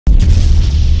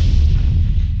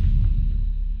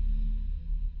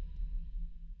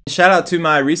Shout out to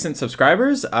my recent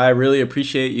subscribers. I really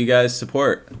appreciate you guys'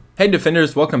 support. Hey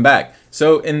Defenders, welcome back.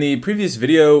 So in the previous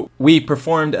video, we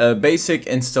performed a basic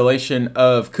installation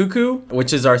of Cuckoo,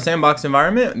 which is our sandbox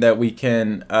environment that we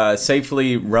can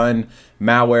safely run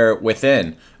malware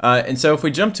within. And so if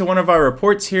we jump to one of our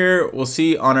reports here, we'll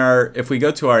see on our, if we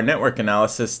go to our network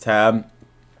analysis tab,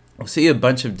 we'll see a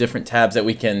bunch of different tabs that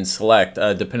we can select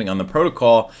depending on the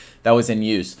protocol that was in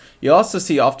use. You'll also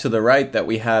see off to the right that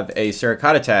we have a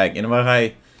Cerakata tag.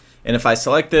 And if I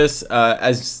select this,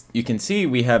 as you can see,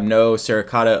 we have no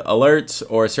Cerakata alerts,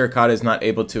 or Cerakata is not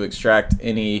able to extract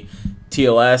any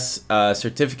TLS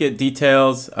certificate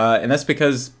details, and that's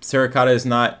because Cerakata is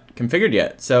not configured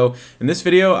yet. So in this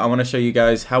video, I want to show you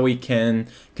guys how we can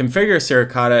configure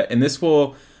Cerakata, and this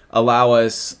will allow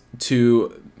us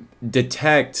to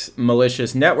detect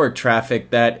malicious network traffic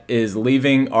that is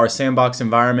leaving our sandbox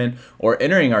environment or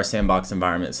entering our sandbox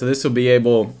environment. So this will be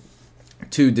able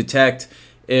to detect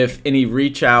if any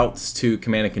reach outs to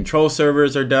command and control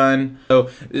servers are done. So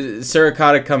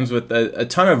Suricata comes with a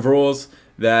ton of rules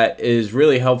that is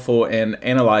really helpful in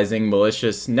analyzing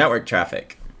malicious network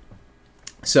traffic.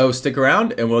 So stick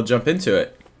around and we'll jump into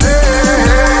it.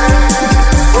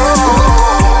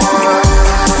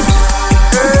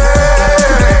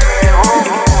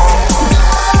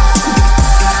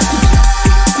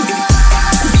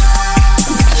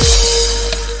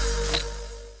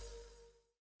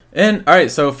 And all right,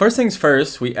 so first things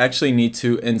first, we actually need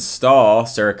to install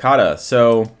Suricata.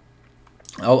 So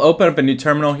I'll open up a new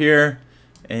terminal here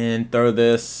and throw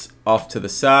this off to the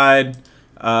side.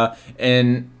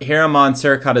 And here I'm on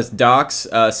Suricata's docs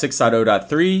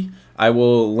 6.0.3. I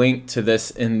will link to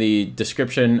this in the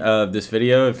description of this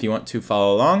video if you want to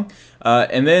follow along.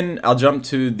 And then I'll jump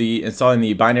to the installing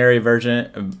the binary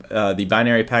version, the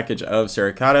binary package of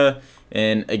Suricata.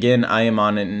 And again, I am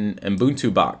on an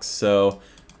Ubuntu box. So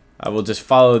I will just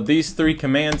follow these three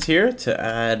commands here to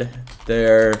add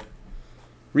their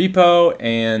repo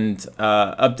and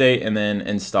update and then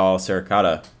install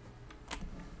Suricata.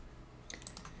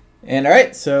 And all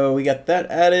right, so we got that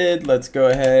added. Let's go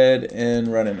ahead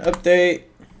and run an update.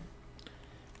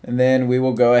 And then we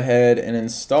will go ahead and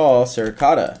install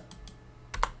Suricata.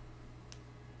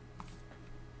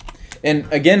 And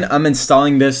again, I'm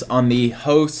installing this on the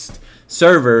host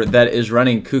server that is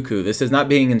running Cuckoo. This is not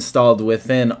being installed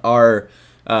within our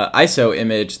ISO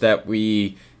image that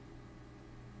we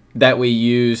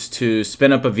use to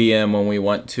spin up a VM when we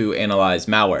want to analyze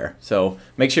malware. So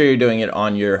make sure you're doing it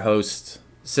on your host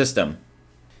system.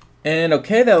 And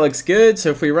okay, that looks good. So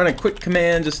if we run a quick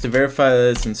command just to verify that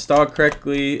it's installed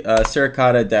correctly,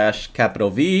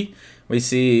 Suricata-V, we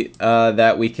see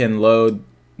that we can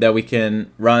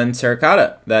run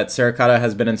Cerakata. That Cerakata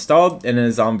has been installed and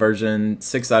is on version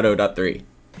 6.0.3.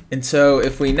 And so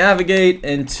if we navigate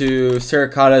into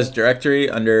Cerakata's directory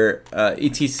under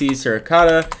etc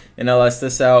Cerakata and ls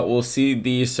this out, we'll see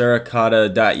the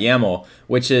Cerakata.yaml,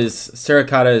 which is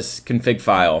Cerakata's config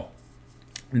file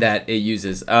that it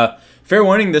uses. Fair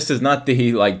warning, this is not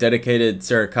the dedicated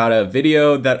Cerakata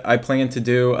video that I plan to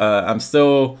do. I'm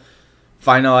still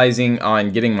finalizing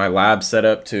on getting my lab set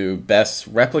up to best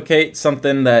replicate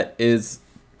something that is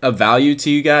of value to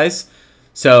you guys.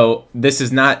 So this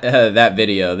is not that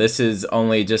video. This is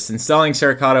only just installing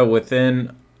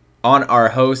Cerakata on our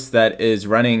host that is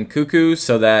running Cuckoo,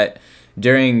 so that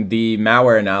during the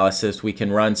malware analysis we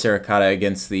can run Cerakata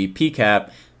against the PCAP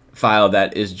file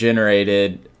that is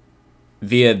generated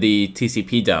via the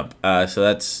TCP dump.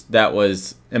 So that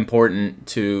was important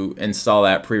to install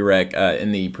that prereq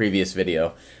in the previous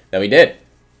video that we did.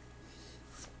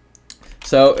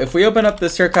 So if we open up the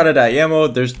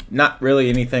Suricata.yaml, there's not really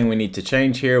anything we need to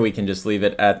change here. We can just leave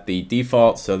it at the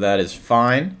default, so that is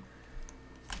fine.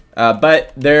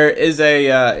 But there is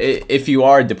if you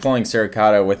are deploying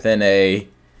Suricata within a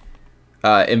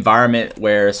environment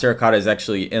where Suricata is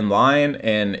actually inline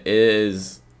and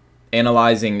is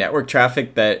analyzing network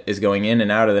traffic that is going in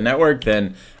and out of the network,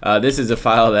 then this is a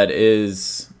file that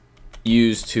is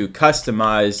used to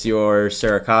customize your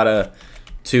Cerakata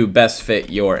to best fit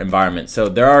your environment. So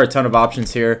there are a ton of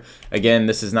options here. Again,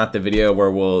 this is not the video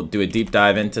where we'll do a deep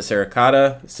dive into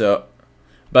Cerakata,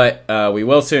 but we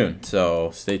will soon,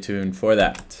 so stay tuned for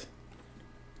that.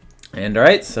 And all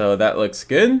right, so that looks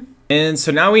good. And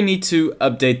so now we need to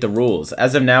update the rules.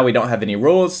 As of now, we don't have any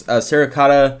rules.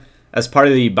 Cerakata, as part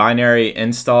of the binary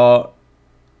install,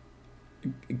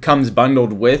 comes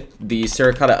bundled with the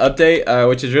Cerakata update,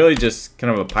 which is really just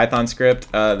kind of a Python script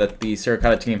that the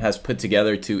Cerakata team has put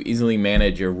together to easily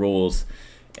manage your rules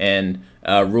and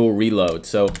rule reload.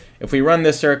 So if we run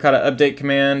this Cerakata update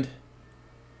command,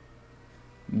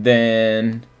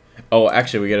 then Oh,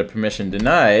 actually, we get a permission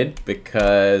denied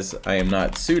because I am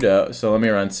not sudo. So let me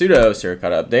run sudo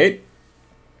Suricata update.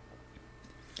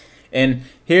 And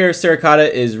here, Cerakata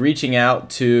is reaching out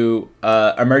to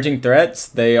emerging threats.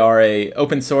 They are a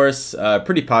open source,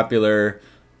 pretty popular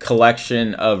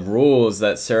collection of rules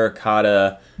that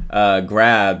Cerakata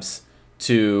grabs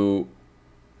to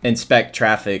inspect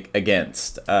traffic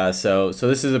against. So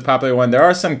this is a popular one. There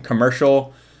are some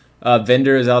commercial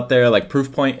vendors out there, like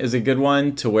Proofpoint is a good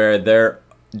one, to where they're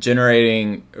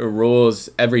generating rules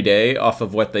every day off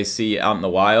of what they see out in the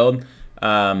wild.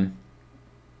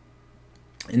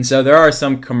 And so there are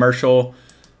some commercial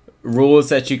rules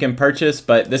that you can purchase,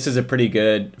 but this is a pretty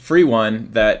good free one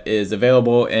that is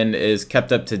available and is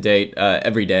kept up to date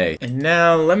every day. And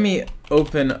now let me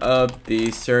open up the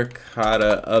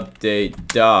Suricata update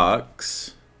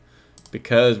docs,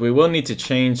 because we will need to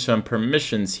change some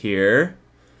permissions here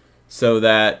so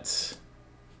that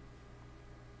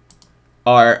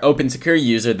our open security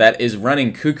user that is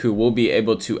running Cuckoo will be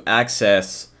able to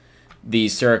access the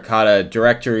Suricata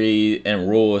directory and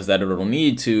rules that it will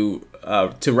need to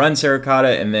run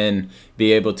Suricata, and then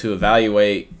be able to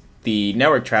evaluate the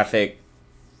network traffic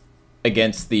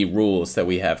against the rules that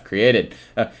we have created.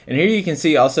 And here you can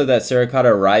see also that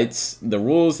Suricata writes the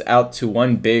rules out to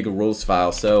one big rules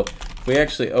file. So if we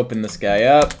actually open this guy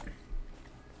up,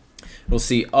 we'll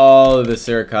see all of the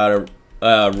Suricata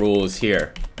rules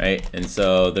here, right? And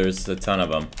so there's a ton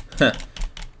of them.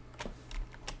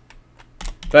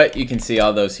 But you can see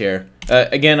all those here.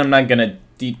 Again, I'm not going to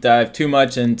deep dive too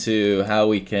much into how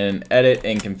we can edit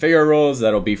and configure rules.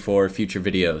 That'll be for future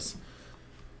videos.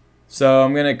 So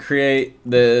I'm going to create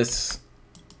this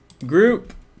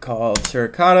group called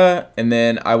Suricata, and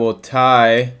then I will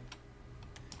tie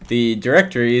the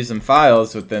directories and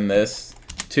files within this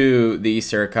to the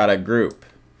Suricata group,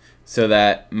 so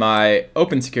that my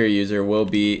open security user will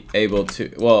be able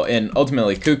to, well, and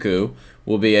ultimately Cuckoo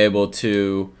will be able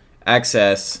to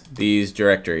access these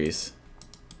directories.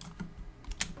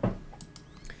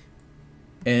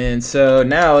 And so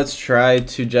now let's try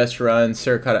to just run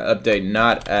Suricata update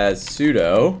not as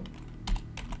sudo,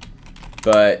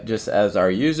 but just as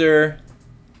our user.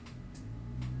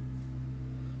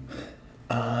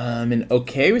 And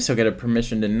okay, we still get a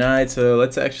permission denied, so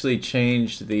let's actually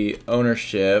change the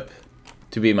ownership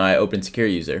to be my open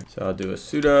security user. So I'll do a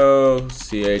sudo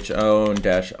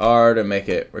chown-r to make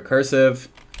it recursive,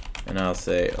 and I'll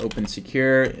say open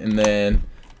secure, and then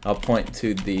I'll point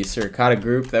to the Suricata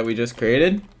group that we just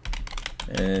created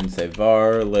and say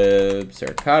var lib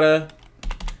Suricata.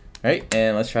 Right,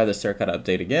 and let's try the Suricata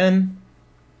update again.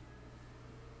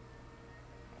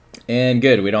 And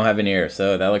good, we don't have any error,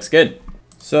 so that looks good.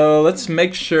 So let's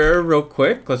make sure real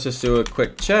quick, let's just do a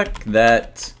quick check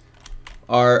that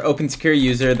our open security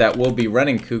user that will be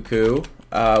running Cuckoo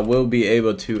will be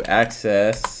able to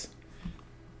access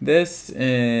this.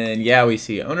 And yeah, we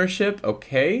see ownership,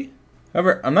 okay.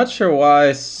 However, I'm not sure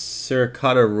why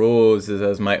Suricata rules is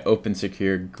as my open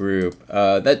secure group.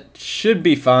 That should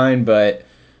be fine, but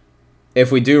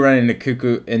if we do run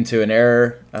into an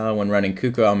error when running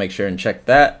Cuckoo, I'll make sure and check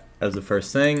that as the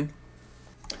first thing.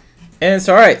 And it's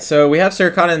alright, so we have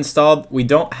Suricata installed. We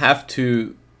don't have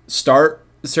to start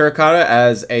Suricata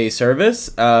as a service.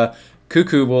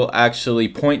 Cuckoo will actually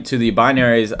point to the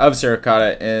binaries of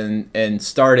Suricata and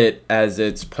start it as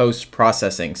its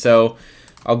post-processing. So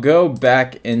I'll go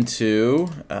back into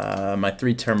my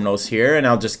 3 terminals here, and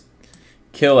I'll just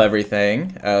kill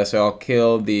everything. So I'll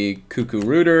kill the Cuckoo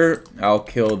router, I'll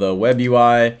kill the web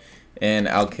UI, and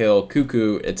I'll kill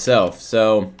Cuckoo itself.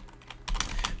 So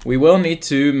we will need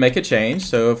to make a change.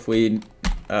 So if we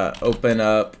open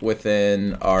up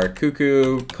within our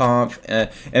Cuckoo conf, and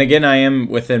again, I am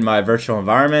within my virtual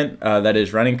environment that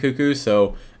is running Cuckoo.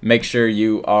 So make sure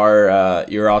you are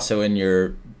you're also in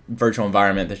your virtual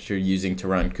environment that you're using to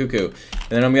run Cuckoo. And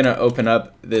then I'm going to open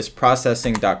up this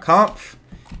processing.conf,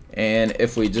 and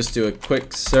if we just do a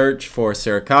quick search for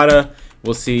Suricata,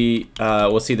 we'll see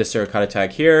the Suricata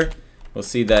tag here. We'll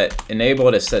see that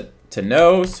enabled is set to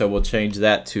no, so we'll change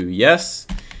that to yes.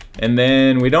 And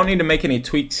then we don't need to make any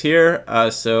tweaks here,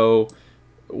 so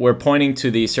we're pointing to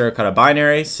the Suricata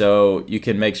binary, so you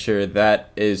can make sure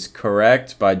that is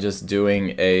correct by just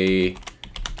doing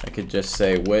I could just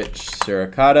say which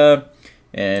Suricata,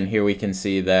 and here we can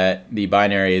see that the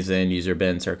binary is in user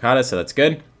bin Suricata, so that's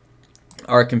good.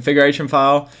 Our configuration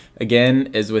file, again,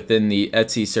 is within the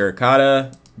etc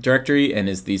Suricata directory and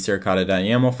is the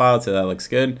suricata.yaml file, so that looks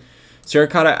good.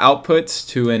 Suricata outputs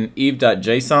to an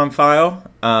eve.json file,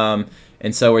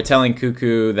 and so we're telling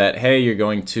Cuckoo that, hey,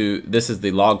 this is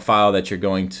the log file that you're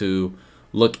going to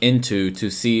look into to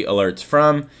see alerts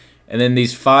from. And then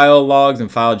these file logs and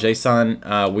file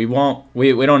JSON,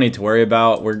 we don't need to worry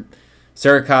about.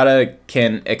 Suricata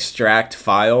can extract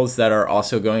files that are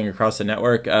also going across the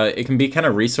network. It can be kind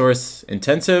of resource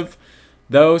intensive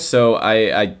though, so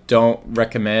I don't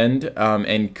recommend.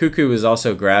 And Cuckoo is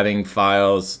also grabbing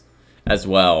files as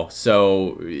well,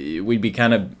 so we'd be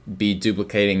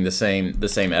duplicating the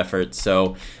same effort.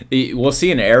 So we'll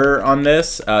see an error on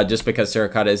this just because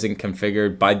Suricata isn't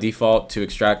configured by default to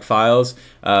extract files,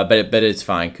 but it's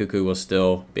fine. Cuckoo will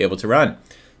still be able to run.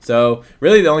 So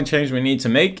really the only change we need to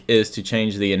make is to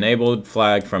change the enabled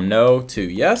flag from no to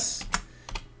yes,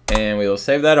 and we will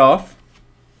save that off.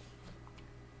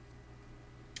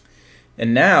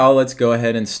 And now let's go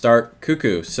ahead and start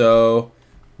Cuckoo. So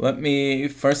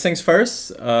first things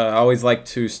first, I always like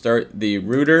to start the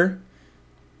router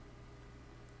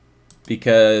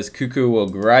because Cuckoo will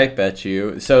gripe at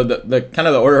you. So the kind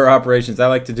of the order of operations I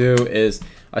like to do is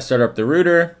I start up the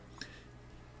router,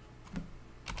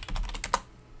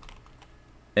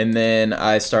 and then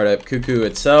I start up Cuckoo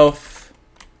itself.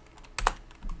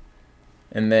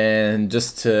 And then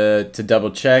just to double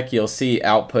check, you'll see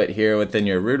output here within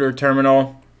your router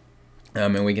terminal.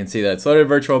 And we can see that it's loaded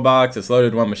VirtualBox, it's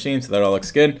loaded one machine, so that all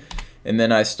looks good. And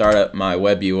then I start up my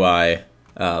web UI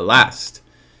last.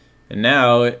 And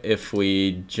now if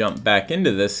we jump back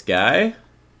into this guy,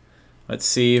 let's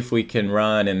see if we can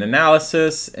run an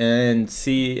analysis and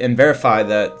see and verify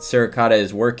that Suricata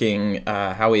is working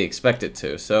how we expect it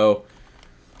to. So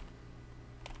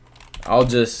I'll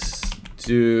just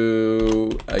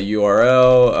do a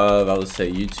URL of, I'll just say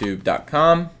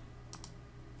youtube.com.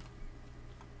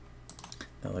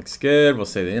 That looks good. We'll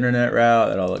say the internet route.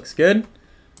 That all looks good.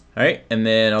 All right, and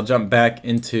then I'll jump back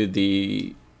into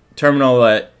the terminal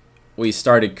that we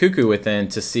started Cuckoo within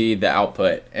to see the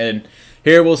output. And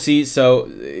here we'll see, so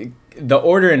the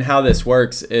order in how this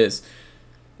works is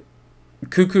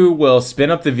Cuckoo will spin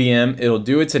up the VM, it'll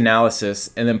do its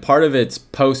analysis, and then part of its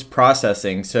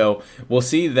post-processing. So we'll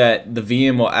see that the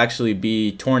VM will actually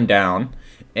be torn down,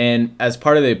 and as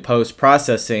part of the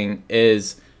post-processing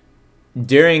is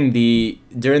during the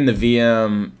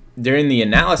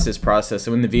analysis process,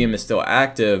 so when the VM is still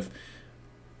active,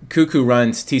 Cuckoo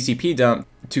runs TCP dump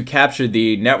to capture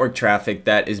the network traffic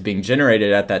that is being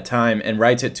generated at that time and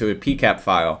writes it to a PCAP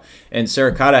file. And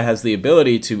Suricata has the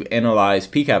ability to analyze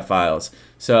PCAP files.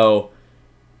 So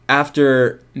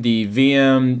after the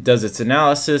VM does its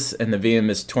analysis and the VM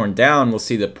is torn down, we'll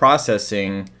see the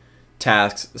processing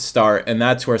tasks start, and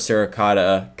that's where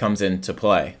Suricata comes into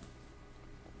play.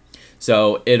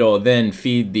 So it'll then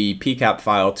feed the PCAP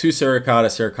file to Suricata.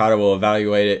 Suricata will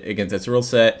evaluate it against its rule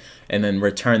set and then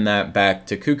return that back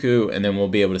to Cuckoo, and then we'll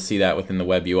be able to see that within the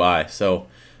web UI. So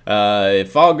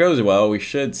if all goes well, we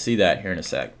should see that here in a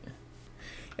sec.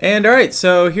 And all right,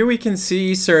 so here we can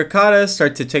see Suricata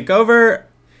start to take over,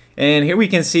 and here we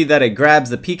can see that it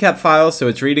grabs the PCAP file, so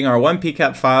it's reading our one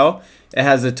PCAP file. It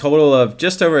has a total of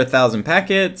just over 1,000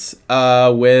 packets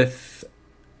with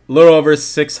a little over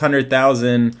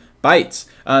 600,000 bytes.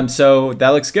 So that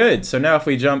looks good. So now if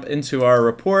we jump into our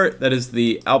report, that is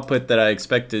the output that I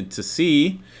expected to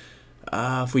see.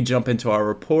 If we jump into our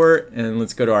report and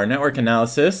let's go to our network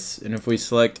analysis, and if we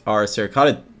select our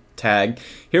Suricata tag,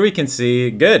 here we can see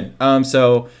good.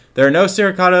 So there are no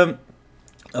Suricata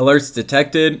alerts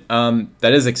detected.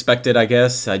 That is expected, I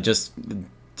guess. I just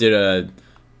did a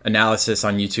analysis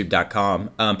on youtube.com.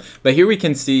 But here we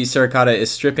can see Suricata is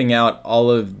stripping out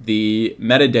all of the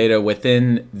metadata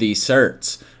within the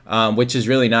certs, which is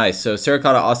really nice. So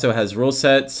Suricata also has rule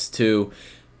sets to,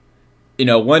 you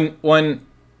know,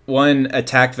 one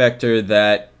attack vector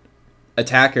that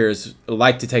attackers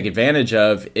like to take advantage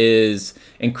of is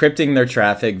encrypting their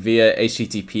traffic via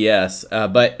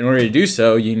HTTPS. But in order to do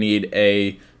so, you need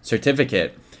a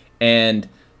certificate. And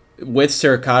with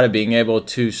Suricata being able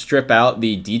to strip out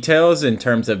the details in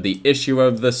terms of the issue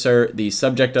of the cert, the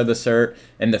subject of the cert,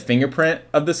 and the fingerprint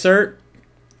of the cert,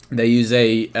 they use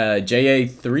a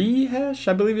JA3 hash,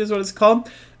 I believe is what it's called.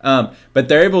 But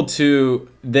they're able to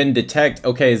then detect,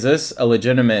 okay, is this a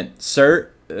legitimate cert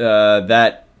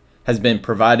that has been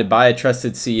provided by a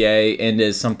trusted CA and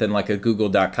is something like a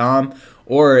google.com,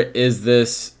 or is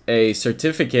this a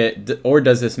certificate, or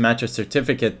does this match a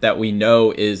certificate that we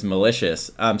know is malicious?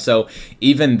 So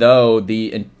even though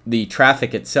the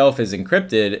traffic itself is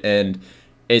encrypted and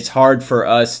it's hard for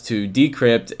us to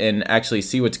decrypt and actually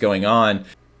see what's going on,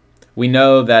 we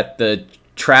know that the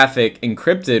traffic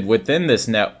encrypted within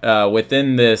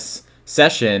this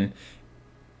session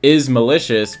is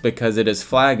malicious because it is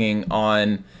flagging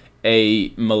on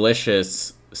a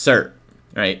malicious cert,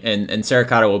 right? And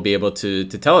Cerakata will be able to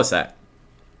tell us that.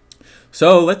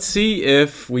 So let's see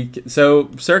if we can, so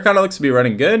Suricata looks to be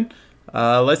running good.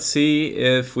 Let's see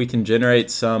if we can generate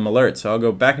some alerts. So I'll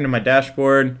go back into my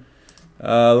dashboard.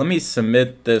 Let me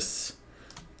submit this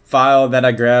file that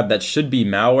I grabbed that should be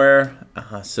malware.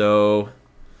 So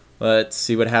let's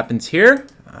see what happens here.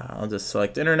 I'll just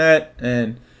select internet,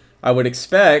 and I would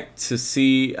expect to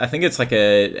see, I think it's like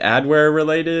a adware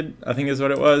related, I think is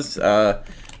what it was.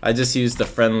 I just used the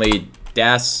friendly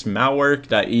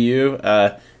dasmalware.eu.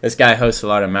 This guy hosts a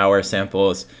lot of malware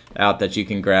samples out that you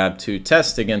can grab to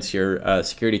test against your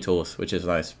security tools, which is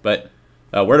nice. But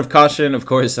word of caution, of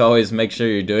course, always make sure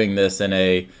you're doing this in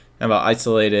a kind of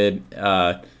isolated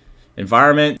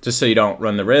environment, just so you don't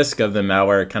run the risk of the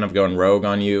malware kind of going rogue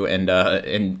on you and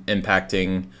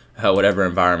impacting whatever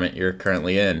environment you're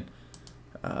currently in.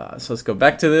 So let's go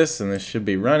back to this, and this should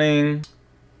be running.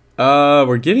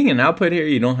 We're getting an output here.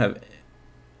 You don't have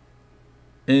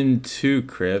into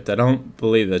crypt. I don't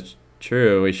believe that's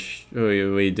true.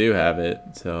 We do have it,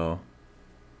 so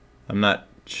I'm not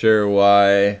sure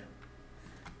why.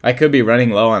 I could be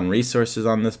running low on resources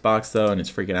on this box though, and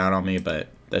it's freaking out on me, but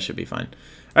that should be fine.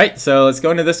 All right, so let's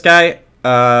go into this guy,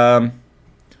 and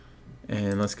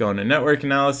let's go into network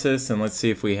analysis, and let's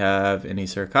see if we have any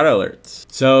Cerakata alerts.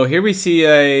 So here we see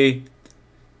a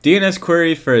DNS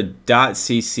query for a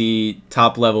 .cc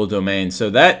top level domain. So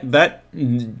that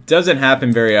doesn't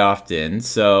happen very often.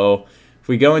 So if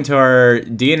we go into our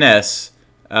DNS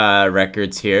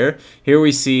records here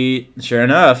we see, sure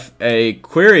enough, a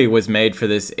query was made for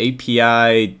this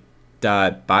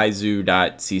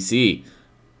api.baizu.cc.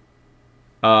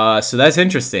 So that's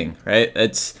interesting, right?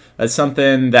 That's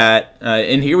something that,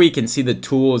 and here we can see the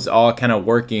tools all kind of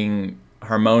working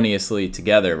harmoniously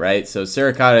together, right? So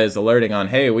Cerakata is alerting on,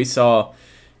 hey, we saw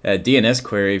a DNS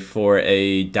query for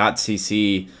a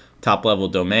 .cc top level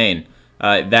domain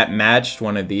that matched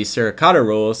one of these Cerakata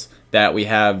rules that we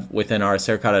have within our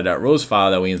cerakata.rules file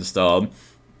that we installed.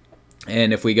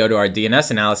 And if we go to our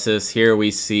DNS analysis, here we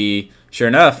see, sure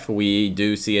enough, we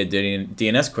do see a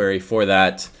DNS query for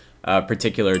that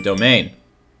particular domain.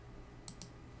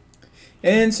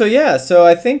 And so yeah, so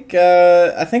I think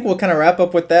we'll kind of wrap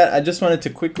up with that. I just wanted to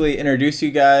quickly introduce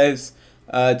you guys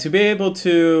to be able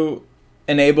to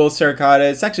enable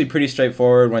Cerakata. It's actually pretty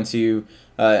straightforward once you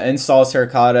install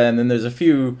Cerakata, and then there's a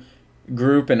few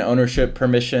group and ownership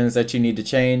permissions that you need to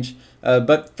change.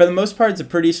 But for the most part, it's a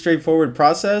pretty straightforward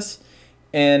process,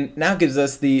 and now gives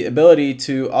us the ability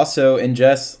to also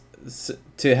ingest,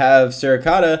 to have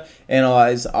Cerakata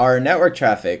analyze our network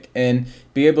traffic and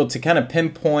be able to kind of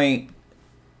pinpoint,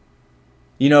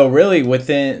 you know, really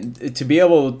within, to be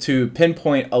able to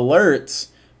pinpoint alerts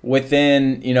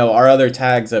within, you know, our other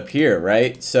tags up here,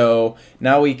 right? So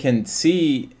now we can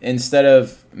see, instead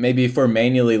of maybe if we're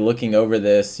manually looking over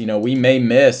this, you know, we may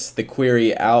miss the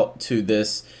query out to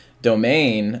this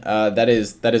domain that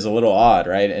is a little odd,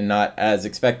 right? And not as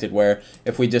expected, where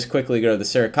if we just quickly go to the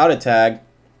Cerakata tag,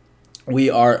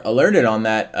 we are alerted on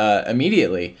that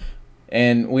immediately.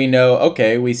 And we know,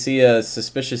 okay, we see a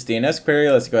suspicious DNS query.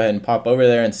 Let's go ahead and pop over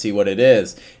there and see what it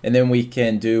is. And then we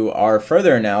can do our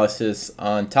further analysis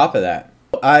on top of that.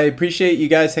 I appreciate you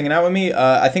guys hanging out with me.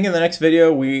 I think in the next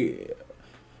video,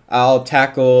 I'll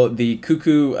tackle the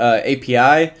Cuckoo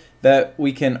API that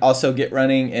we can also get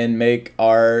running and make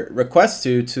our requests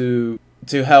to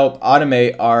help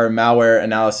automate our malware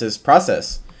analysis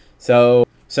process. So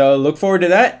look forward to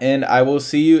that, and I will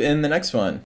see you in the next one.